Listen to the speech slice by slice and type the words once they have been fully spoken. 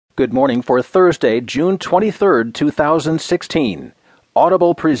Good morning for Thursday, June 23, 2016.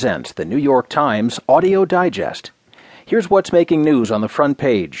 Audible presents the New York Times Audio Digest. Here's what's making news on the front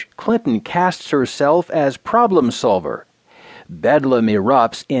page. Clinton casts herself as problem solver. Bedlam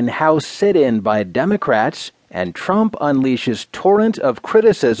erupts in House sit-in by Democrats, and Trump unleashes torrent of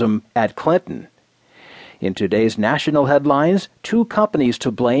criticism at Clinton. In today's national headlines, 2 companies to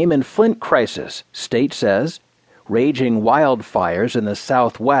blame in Flint crisis, state says. Raging wildfires in the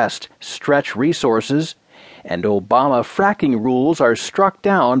Southwest stretch resources, and Obama fracking rules are struck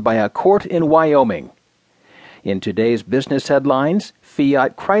down by a court in Wyoming. In today's business headlines,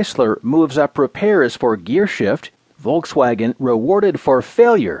 Fiat Chrysler moves up repairs for gear shift, Volkswagen rewarded for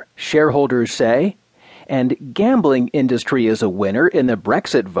failure, shareholders say, and gambling industry is a winner in the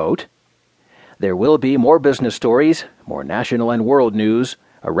Brexit vote. There will be more business stories, more national and world news,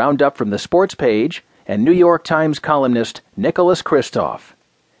 a roundup from the sports page, and New York Times columnist Nicholas Kristof.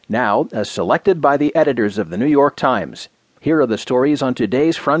 Now, as selected by the editors of the New York Times, here are the stories on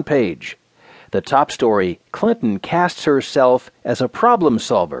today's front page. The top story, Clinton casts herself as a problem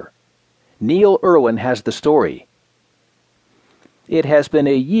solver. Neil Irwin has the story. It has been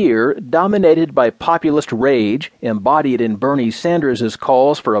a year dominated by populist rage, embodied in Bernie Sanders'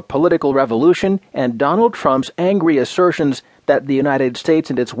 calls for a political revolution and Donald Trump's angry assertions that the United States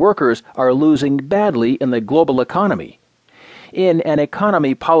and its workers are losing badly in the global economy. In an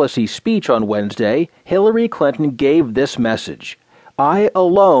economy policy speech on Wednesday, Hillary Clinton gave this message: "I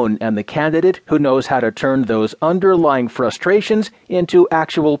alone am the candidate who knows how to turn those underlying frustrations into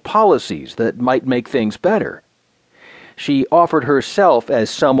actual policies that might make things better." She offered herself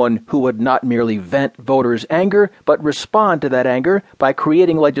as someone who would not merely vent voters' anger, but respond to that anger by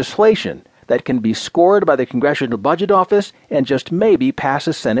creating legislation that can be scored by the Congressional Budget Office and just maybe pass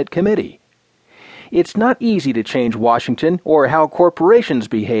a Senate committee. It's not easy to change Washington or how corporations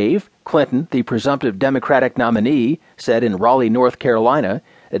behave, Clinton, the presumptive Democratic nominee, said in Raleigh, North Carolina,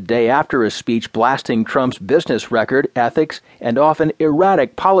 a day after a speech blasting Trump's business record, ethics, and often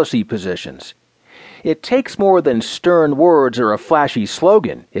erratic policy positions. It takes more than stern words or a flashy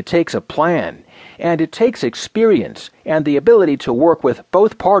slogan. It takes a plan. And it takes experience and the ability to work with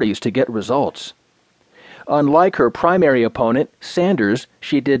both parties to get results. Unlike her primary opponent, Sanders,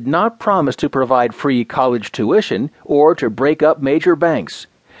 she did not promise to provide free college tuition or to break up major banks.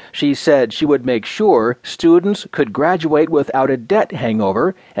 She said she would make sure students could graduate without a debt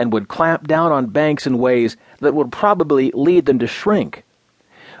hangover and would clamp down on banks in ways that would probably lead them to shrink.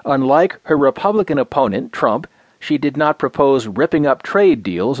 Unlike her Republican opponent, Trump, she did not propose ripping up trade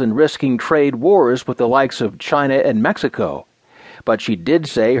deals and risking trade wars with the likes of China and Mexico. But she did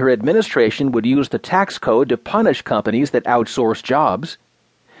say her administration would use the tax code to punish companies that outsource jobs.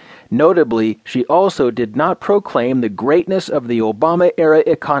 Notably, she also did not proclaim the greatness of the Obama-era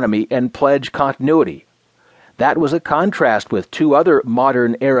economy and pledge continuity. That was a contrast with 2 other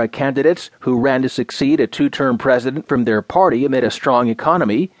modern-era candidates who ran to succeed a 2-term president from their party amid a strong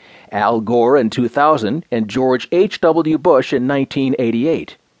economy, Al Gore in 2000 and George H.W. Bush in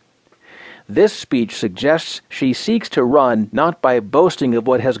 1988. This speech suggests she seeks to run not by boasting of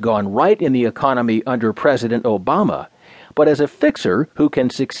what has gone right in the economy under President Obama, but as a fixer who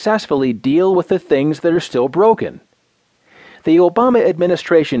can successfully deal with the things that are still broken. The Obama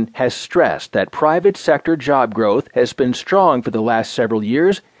administration has stressed that private sector job growth has been strong for the last several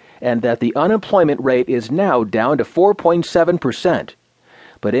years and that the unemployment rate is now down to 4.7%.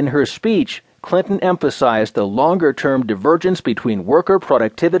 But in her speech, Clinton emphasized the longer-term divergence between worker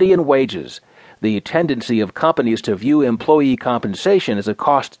productivity and wages, the tendency of companies to view employee compensation as a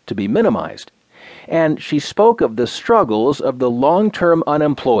cost to be minimized. And she spoke of the struggles of the long-term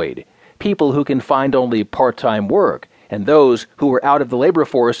unemployed, people who can find only part-time work, and those who are out of the labor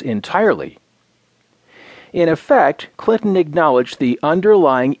force entirely. In effect, Clinton acknowledged the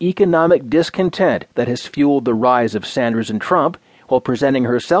underlying economic discontent that has fueled the rise of Sanders and Trump, while presenting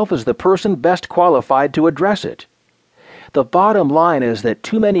herself as the person best qualified to address it. The bottom line is that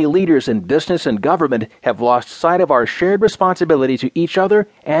too many leaders in business and government have lost sight of our shared responsibility to each other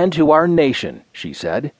and to our nation, she said.